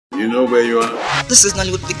You know where you are? This is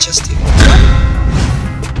Nollywood Pictures TV.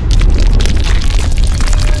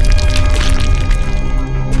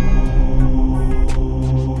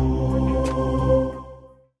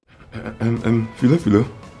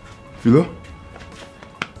 Philo.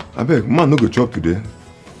 I beg, man, no go chop today.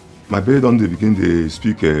 My belly don't begin to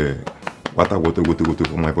speak water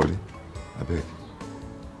for my body. I beg.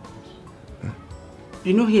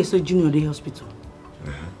 You know here, so Junior Day Hospital.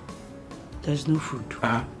 There's no food.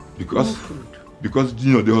 Because no food. Because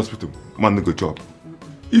Junior Day Hospital, man, no go chop.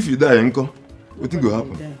 If you die, uncle, what think will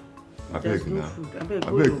happen? I beg no now. Food.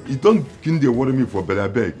 I beg. You don't begin to worry me for belly. I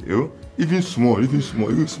beg, you know? Even small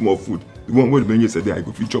food. The one where the man yesterday, I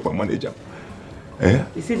go feed chop a manager.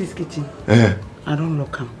 You see this kitchen? I don't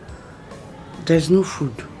lock him. There's no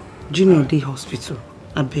food. Junior Day Hospital.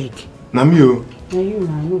 I beg. Na me o. Na you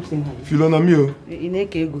na I know saying that. Philo na me o. In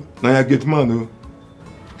Ekwenze. Na ya get man o.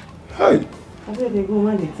 Hi. I beg they go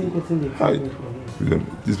man they think wetin they Hi.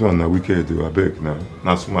 This one na wicked o. I beg now.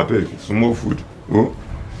 Na small beg. Small food. Oh.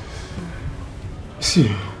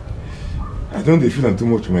 See. I don't feel am too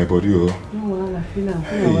much in my body o. No wahala, feel am.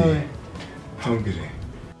 Hey. Hungry.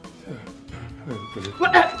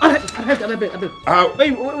 What? I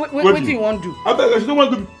beg. What do you want to do? I beg, I don't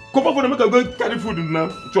want to come up for the make I go carry food now.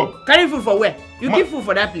 Chop. Carry food for where? You give food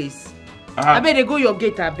for that place. I beg they go your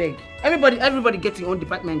gate, I beg. Everybody get your own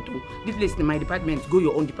department too. This place in my department, go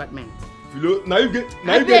your own department. Philo, now you get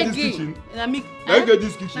this kitchen. Now you get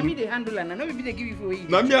this kitchen. Now me the handler, now maybe they give you for eat.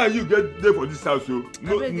 Now me and you get there for this house, so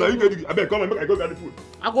no, now you get. I beg, come and make I go carry food.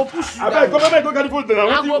 I go push you. I beg, come and make I go carry food. Now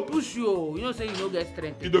I go push you. You know say you don't get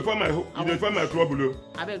strength. You don't find my trouble.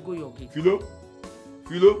 I beg go your gate. Philo,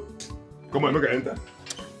 come on, make I enter.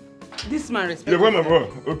 This man respect. You find my bro,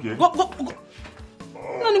 okay. Go.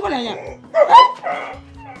 No, Nicola,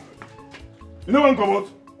 you know one come out?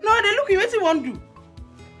 No, they look you. What you want to do?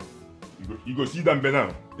 You go see them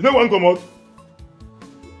now. You know one come out?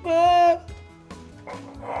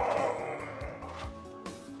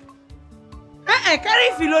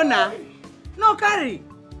 Carry Philo now. No, carry.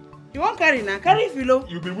 You won't carry now. Carry Philo.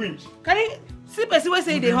 You be winch. Carry. See person wey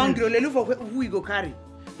say they hungry. They look for who you go carry.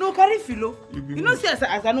 No, carry Philo. You know, see as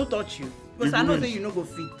I no touch you. Because I know that you no go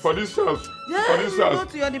fit. For this house. Yeah, for this house. Go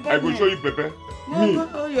to your department. I go show you Pepe. No,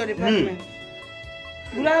 go to your department.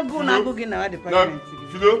 Will I go now? Go get our department.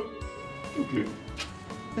 Philo. Okay.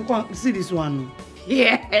 See this one.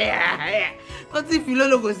 Yeah. What if Philo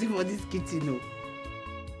no go see for this kitchen? No.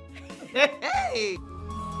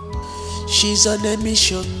 She's on a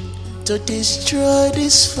mission to destroy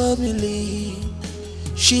this family.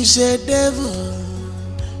 She's a devil.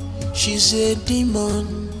 She's a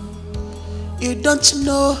demon. You don't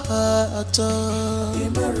know her at all.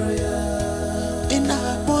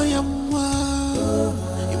 Ina boyamwa.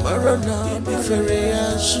 Imarana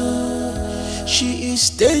biferiazu. She is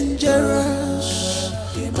dangerous.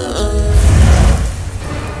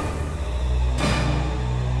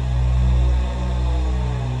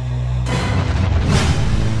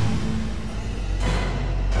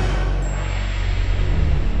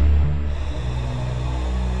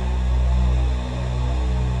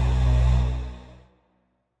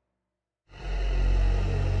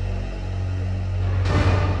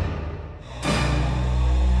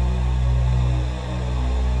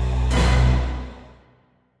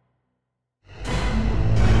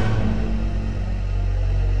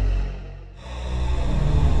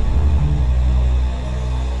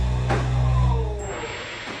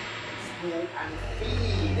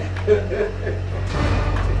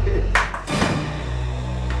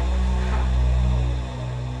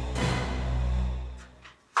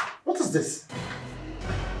 What is this?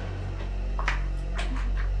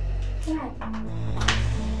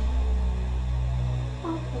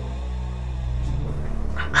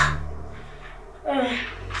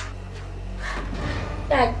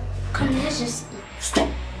 Dad, come let's just eat. Stop.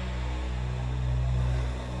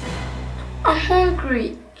 I'm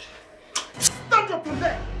hungry. Stand up from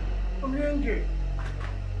there. I'm hungry.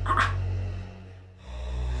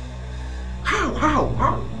 How?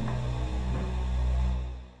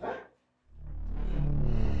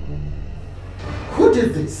 Who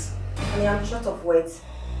did this? I'm short of words.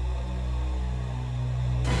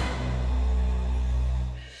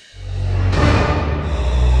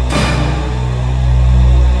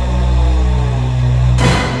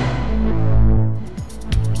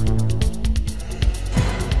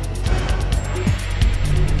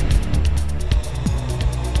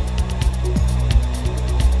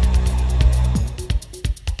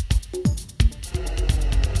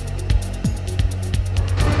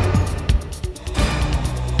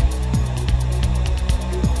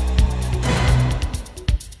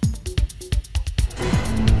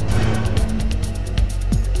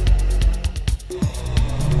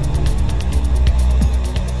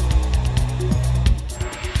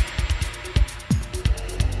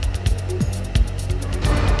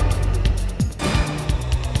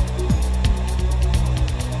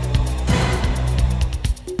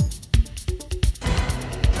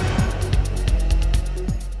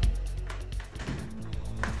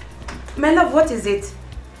 My love, what is it?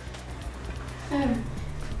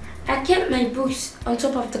 I kept my books on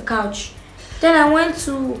top of the couch. Then I went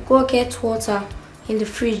to go get water in the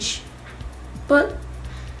fridge. But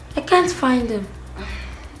I can't find them.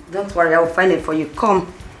 Don't worry, I will find it for you. Come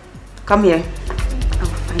here. I will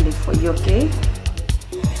find it for you, okay?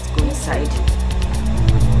 Let's go inside.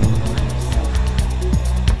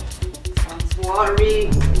 Don't worry.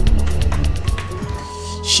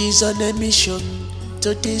 She's on a mission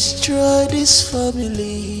to destroy this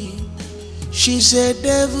family. She's a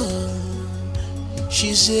devil.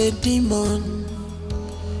 She's a demon.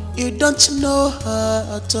 You don't know her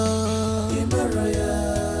at all.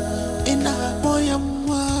 In a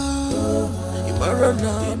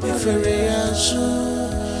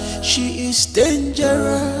she is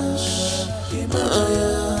dangerous.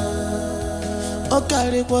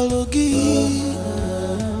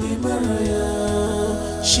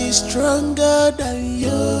 She's stronger than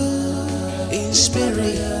you in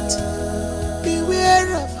spirit.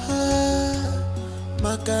 Beware of her,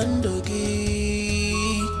 Makandogi.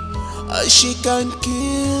 She can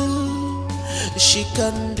kill, she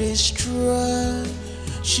can destroy,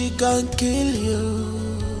 she can kill you.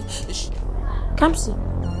 Kamsi.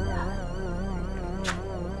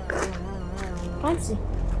 Kamsi.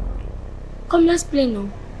 Come, let's play now.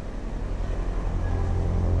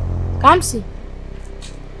 Kamsi.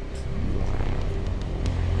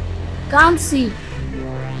 Kamsi.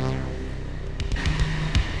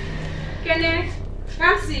 Kenneth,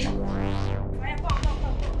 Kamsi.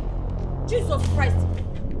 Jesus Christ.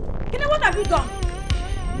 Kenneth, what have you done?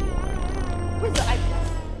 Where's your eyeglass?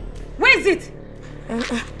 Where is it?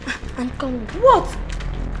 I'm coming. What?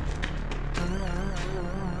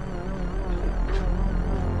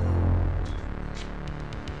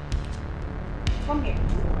 Come here.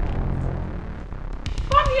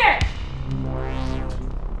 Come here!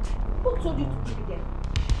 Who told you to keep it there?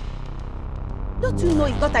 Don't you know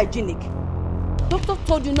it's not hygienic? Doctor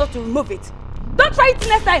told you not to remove it. Don't try it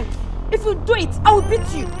next time. If you do it, I will beat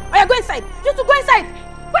you. Or you go inside. Just to go inside.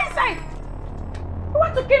 Go inside. You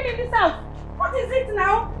want to keep me in this house? What is it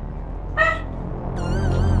now? Huh?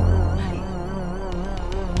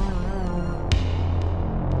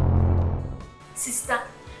 Sister,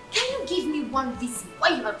 can you give me one reason why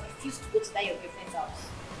you have refused to go to that your girlfriend's house?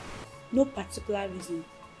 No particular reason.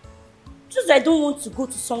 Just I don't want to go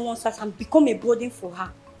to someone's house and become a burden for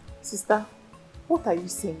her. Sister, what are you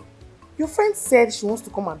saying? Your friend said she wants to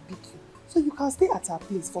come and pick you, so you can stay at her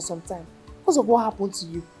place for some time because of what happened to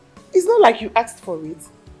you. It's not like you asked for it.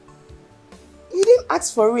 You didn't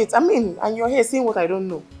ask for it. I mean, and you're here saying what I don't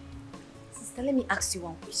know. Sister, let me ask you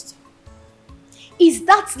one question. Is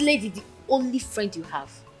that lady the only friend you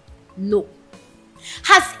have? No.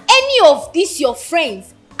 Has any of these your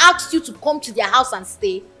friends asked you to come to their house and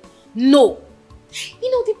stay? No.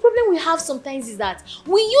 You know, the problem we have sometimes is that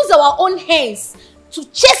we use our own hands to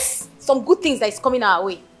chase some good things that is coming our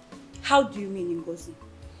way. How do you mean, Ngozi?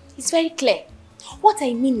 It's very clear. What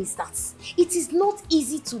I mean is that it is not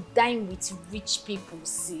easy to dine with rich people,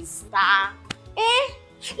 sister.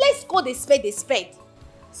 Let's call the spade a spade.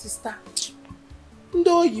 Sister,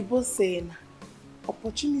 though you both saying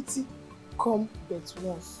opportunity come but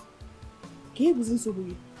once.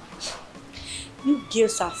 You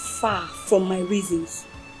girls are far from my reasons.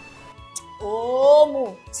 Oh,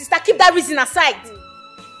 Mo. Sister, keep that reason aside.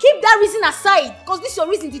 Keep that reason aside, because this your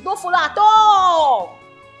reason did not follow at all.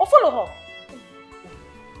 Or follow her.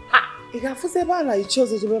 Ha! You chose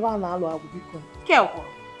to be Careful.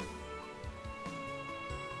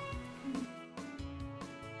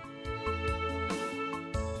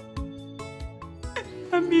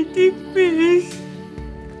 I'm in deep pain.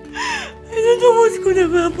 I don't know what's going to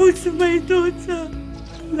happen to my daughter.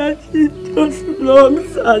 That she just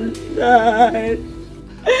longs and died.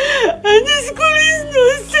 And the school is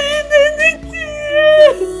not saying anything.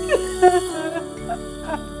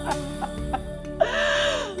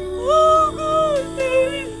 Oh God, there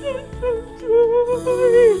is such a joy.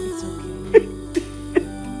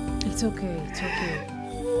 It's okay.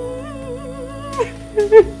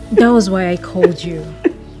 That was why I called you.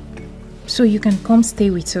 So you can come stay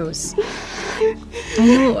with us. I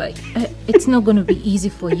know it's not going to be easy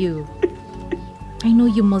for you. I know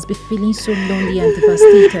you must be feeling so lonely and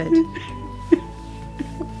devastated.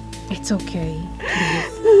 It's okay,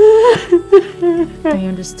 please. I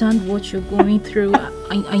understand what you're going through.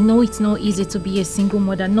 I know it's not easy to be a single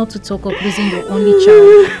mother, not to talk of losing your only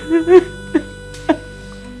child.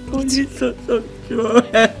 Only such a joy.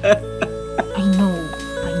 I know.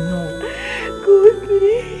 God,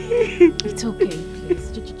 please. It's okay,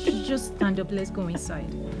 please. Just stand up. Let's go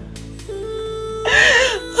inside.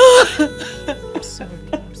 I'm sorry.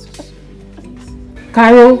 I'm so sorry. Please.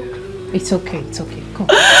 Carol, it's okay. It's okay. Come.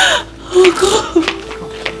 Oh, God.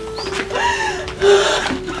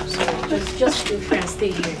 I'm sorry. Just feel free and stay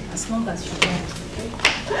here as long as you can.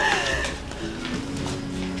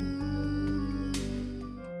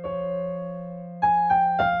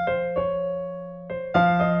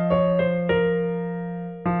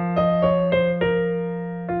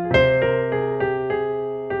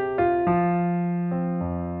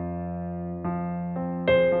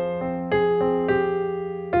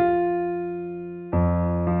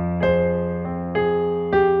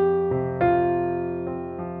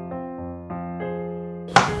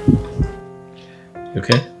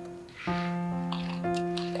 Okay? Okay?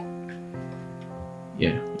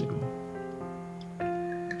 Yeah.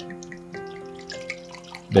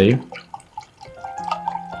 Babe?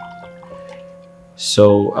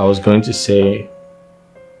 So, I was going to say,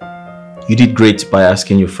 you did great by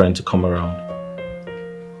asking your friend to come around.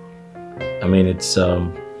 I mean, it's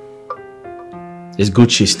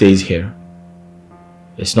good she stays here.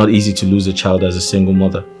 It's not easy to lose a child as a single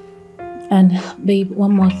mother. And babe,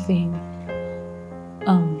 one more thing.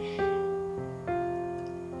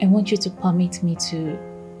 I want you to permit me to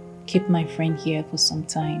keep my friend here for some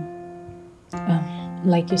time.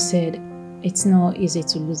 Like you said, it's not easy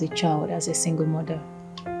to lose a child as a single mother.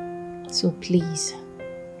 So please,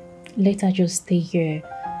 let her just stay here.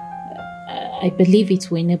 I believe it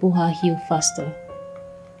will enable her heal faster.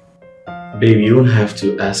 Babe, you don't have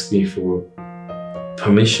to ask me for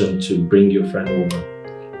permission to bring your friend over.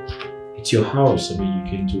 It's your house. I mean, you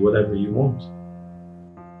can do whatever you want.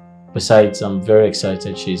 Besides, I'm very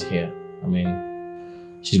excited she's here. I mean,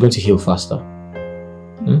 she's going to heal faster.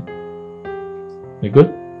 You good?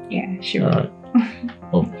 Yeah, sure. Alright.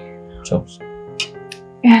 Oh, chops.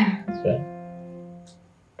 Yeah. Okay.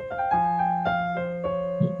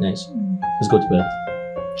 Nice. Let's go to bed.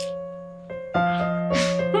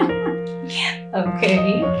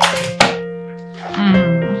 Okay.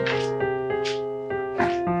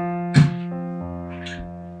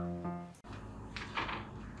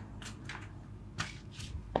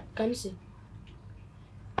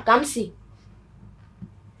 Kamsi.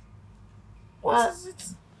 What is it?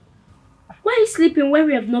 Why are you sleeping when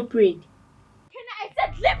we have not prayed? I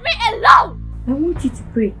said leave me alone! I want you to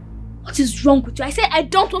pray. What is wrong with you? I said I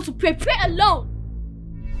don't want to pray. Pray alone!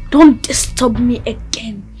 Don't disturb me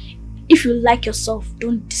again. If you like yourself,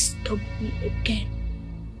 don't disturb me again.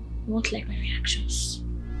 You won't like my reactions.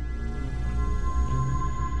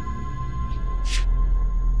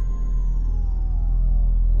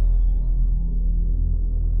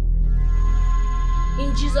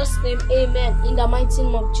 In Jesus' name, amen. In the mighty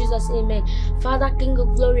name of Jesus, amen. Father, King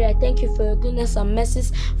of glory, I thank you for your goodness and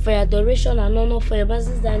mercies, for your adoration and honor, for your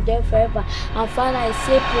mercies that endure forever. And Father, I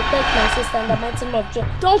say, protect my sister in the mighty name of Jesus.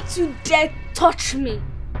 Don't you dare touch me.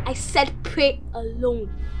 I said pray alone.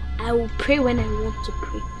 I will pray when I want to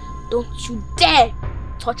pray. Don't you dare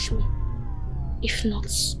touch me. If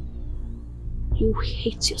not, you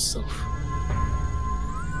hate yourself.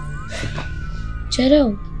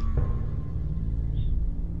 Gerald.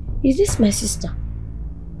 Is this my sister?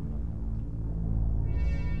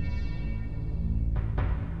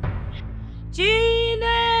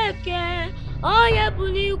 Chineke, oye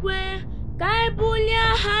bunigwe, kai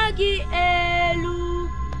bulia hagi elu,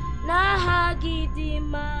 na hagi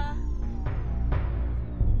dima.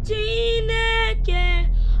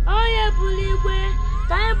 Chineke, oye bunigwe,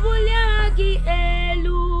 kai bulia hagi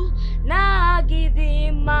elu, na hagi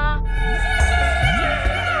dima.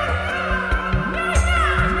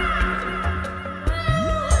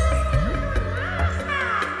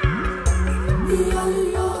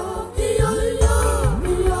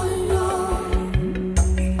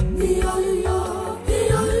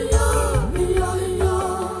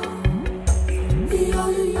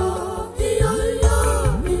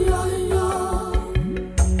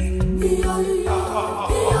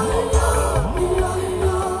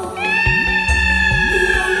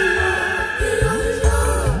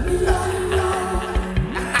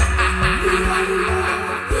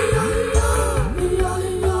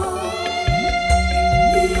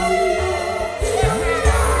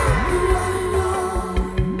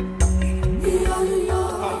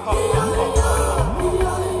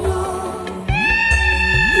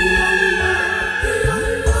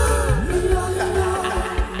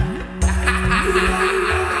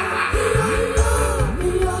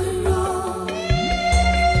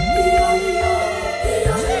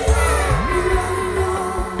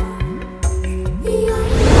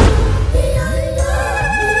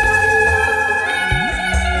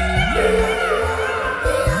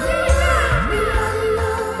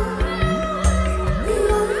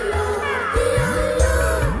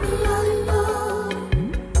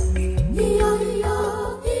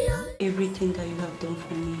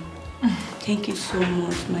 Thank you so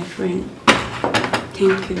much, my friend.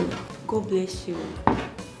 Thank you. God bless you.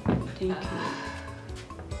 Thank you.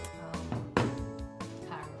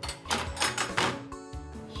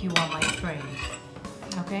 You are my friend,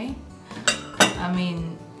 okay? I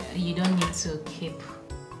mean, you don't need to keep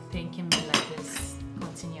thanking me like this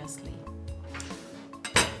continuously.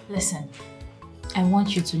 Listen, I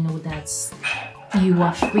want you to know that you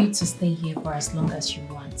are free to stay here for as long as you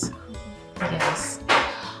want. Yes.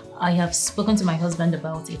 I have spoken to my husband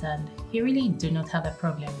about it and he really do not have a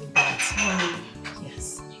problem with that.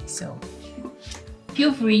 Yes. So,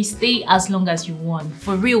 feel free, stay as long as you want.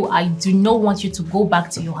 For real, I do not want you to go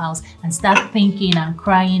back to your house and start thinking and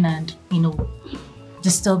crying and, you know,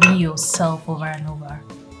 disturbing yourself over and over.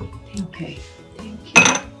 Okay. Thank you.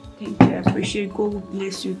 Thank you. I appreciate it. God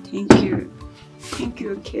bless you. Thank you. Thank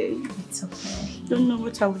you, okay? It's okay. Don't know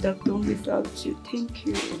what I would have done without you. Thank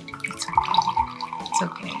you. It's okay. It's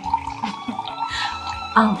okay.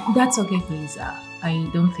 That's okay, please. I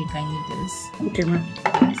don't think I need this. Okay, ma'am.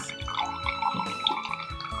 Yes.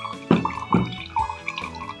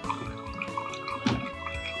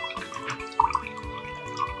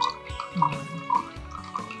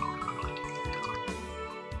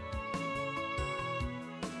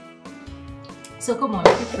 So come on,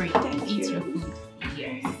 feel free. Eat your food.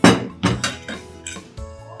 Yes.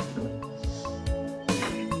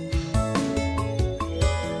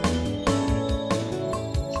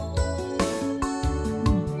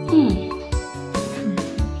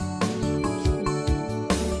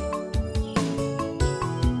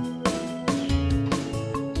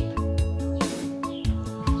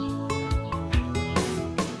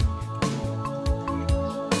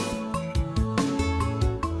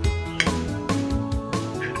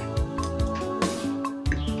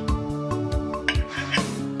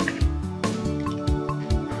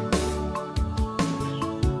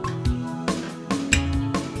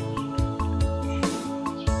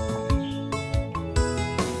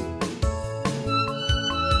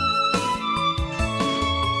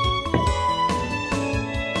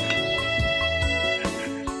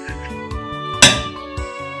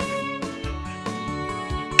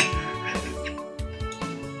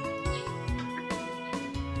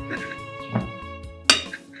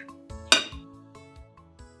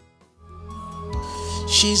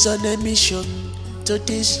 She's on a mission to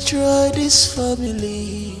destroy this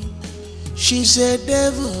family. She's a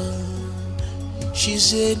devil,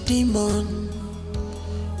 she's a demon.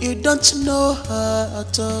 You don't know her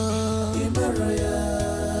at all.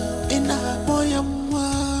 Ina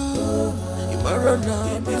boyamwa,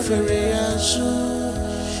 imarona biferiazu.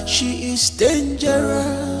 She is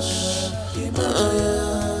dangerous.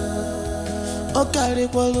 Okare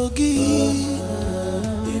kwalogi.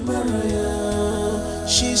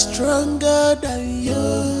 She's stronger than you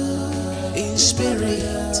in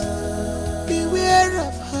spirit. Beware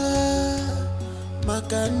of her,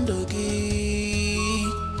 Makandogi.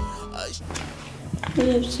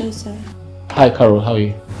 Good afternoon, sir. Hi, Carol. How are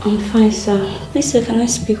you? I'm fine, sir. Please, sir, can I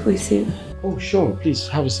speak with you? Oh, sure. Please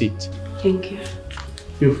have a seat. Thank you.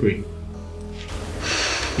 Feel free.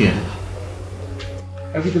 Yeah.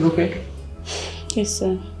 Everything okay? Yes,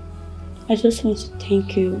 sir. I just want to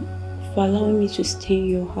thank you for allowing me to stay in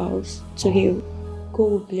your house today. God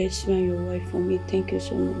will bless you and your wife for me. Thank you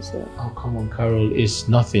so much, sir. Oh, come on, Carol. It's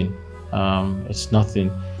nothing. It's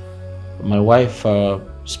nothing. My wife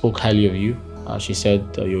spoke highly of you. She said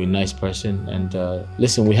you're a nice person. And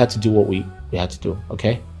listen, we had to do what we had to do,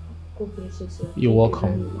 okay? God bless you, sir. You're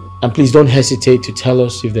welcome. And please don't hesitate to tell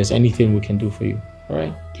us if there's anything we can do for you, all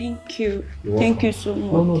right? Thank you. Thank you so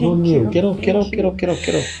much. No, don't kneel. Get up.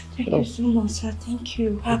 Thank you so much, sir. Thank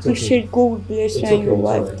you. I appreciate God will bless you and your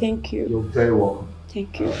wife. Right. Thank you. You're very welcome.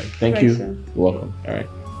 Thank you. All right. Thank you. Sir. You're welcome. All right.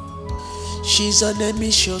 She's on a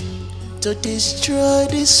mission to destroy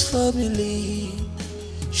this family.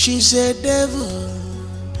 She's a devil,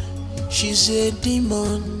 she's a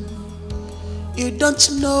demon. You don't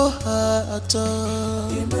know her at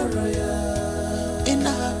all.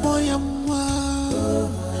 Ina boyamwa,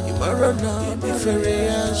 imarona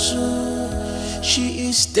biferiazu. She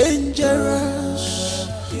is dangerous.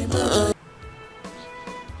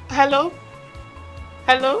 Hello?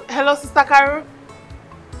 Hello, Sister Carol?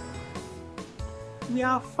 We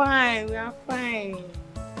are fine.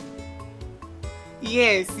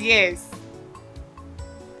 Yes.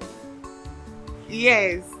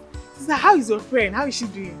 Sister, how is your friend? How is she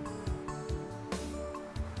doing?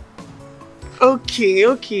 Okay.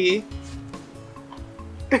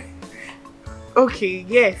 Okay,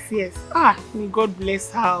 yes. May God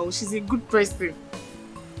bless her. She's a good person.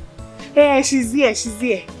 Yeah, she's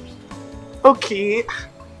here. Okay.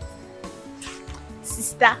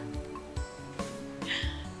 sister.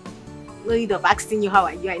 No need of asking you how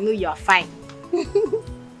are you. I know you are fine.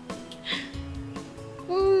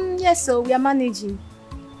 Yes, so we are managing.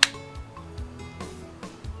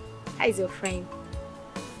 How is your friend?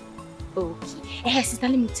 Okay. Hey, sister,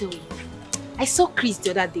 let me tell you. I saw Chris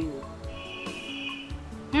the other day.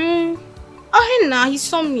 Oh, hey, now he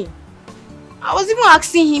saw me. I was even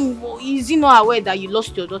asking him, is he not aware that you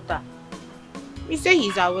lost your daughter? He said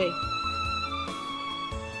he's aware.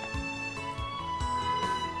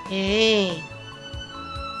 Hey.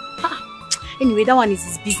 Anyway, that one is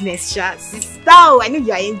his business, Sha. Sister, I know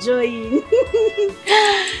you are enjoying.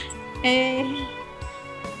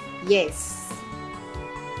 Yes.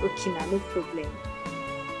 Okay, now, no problem.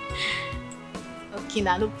 Okay,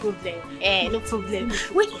 now, no problem. No problem.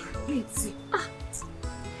 Wait.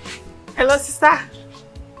 Hello, sister.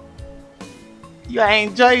 You are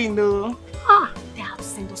enjoying, though. They have to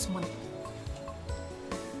send us money.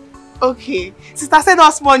 Okay. Sister, send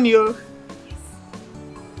us money, oh.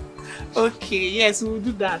 Okay, yes, we'll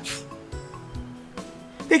do that.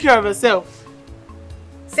 Take care of yourself.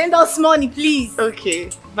 Send us money, please. Okay,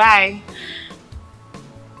 bye.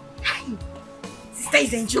 Sister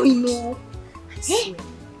is enjoying, no? I swear.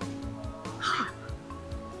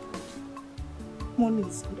 Money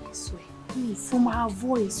is good, I swear. From our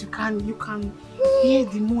voice, you can hear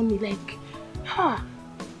the money like,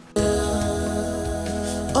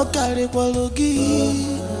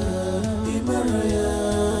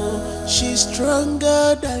 She's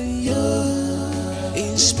stronger than you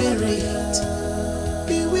in spirit.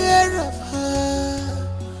 Beware of her,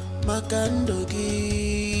 Makandogi.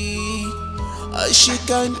 She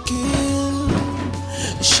can kill,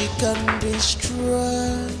 she can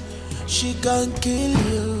destroy, she can kill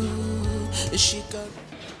you, she can.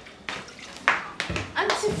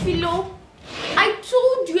 Auntie Philo, I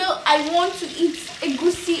told you I want to eat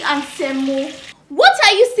egusi and semo. What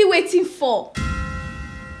are you still waiting for?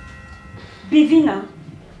 Bevina,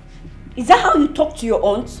 is that how you talk to your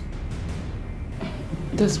aunt?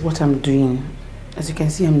 That's what I'm doing. As you can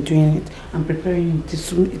see, I'm doing it. I'm preparing it.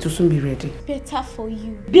 It will soon be ready. Better for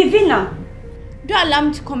you. Bevina! Don't allow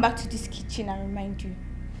me to come back to this kitchen and remind you.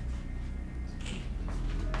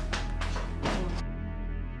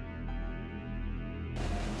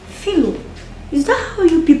 Philo, is that how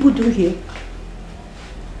you people do here?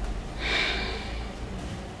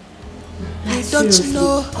 I don't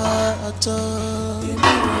know her at all.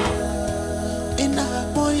 In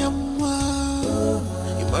a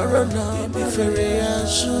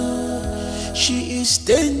she is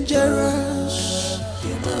dangerous.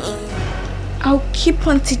 I'll keep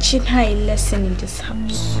on teaching her a lesson in this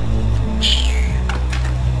house.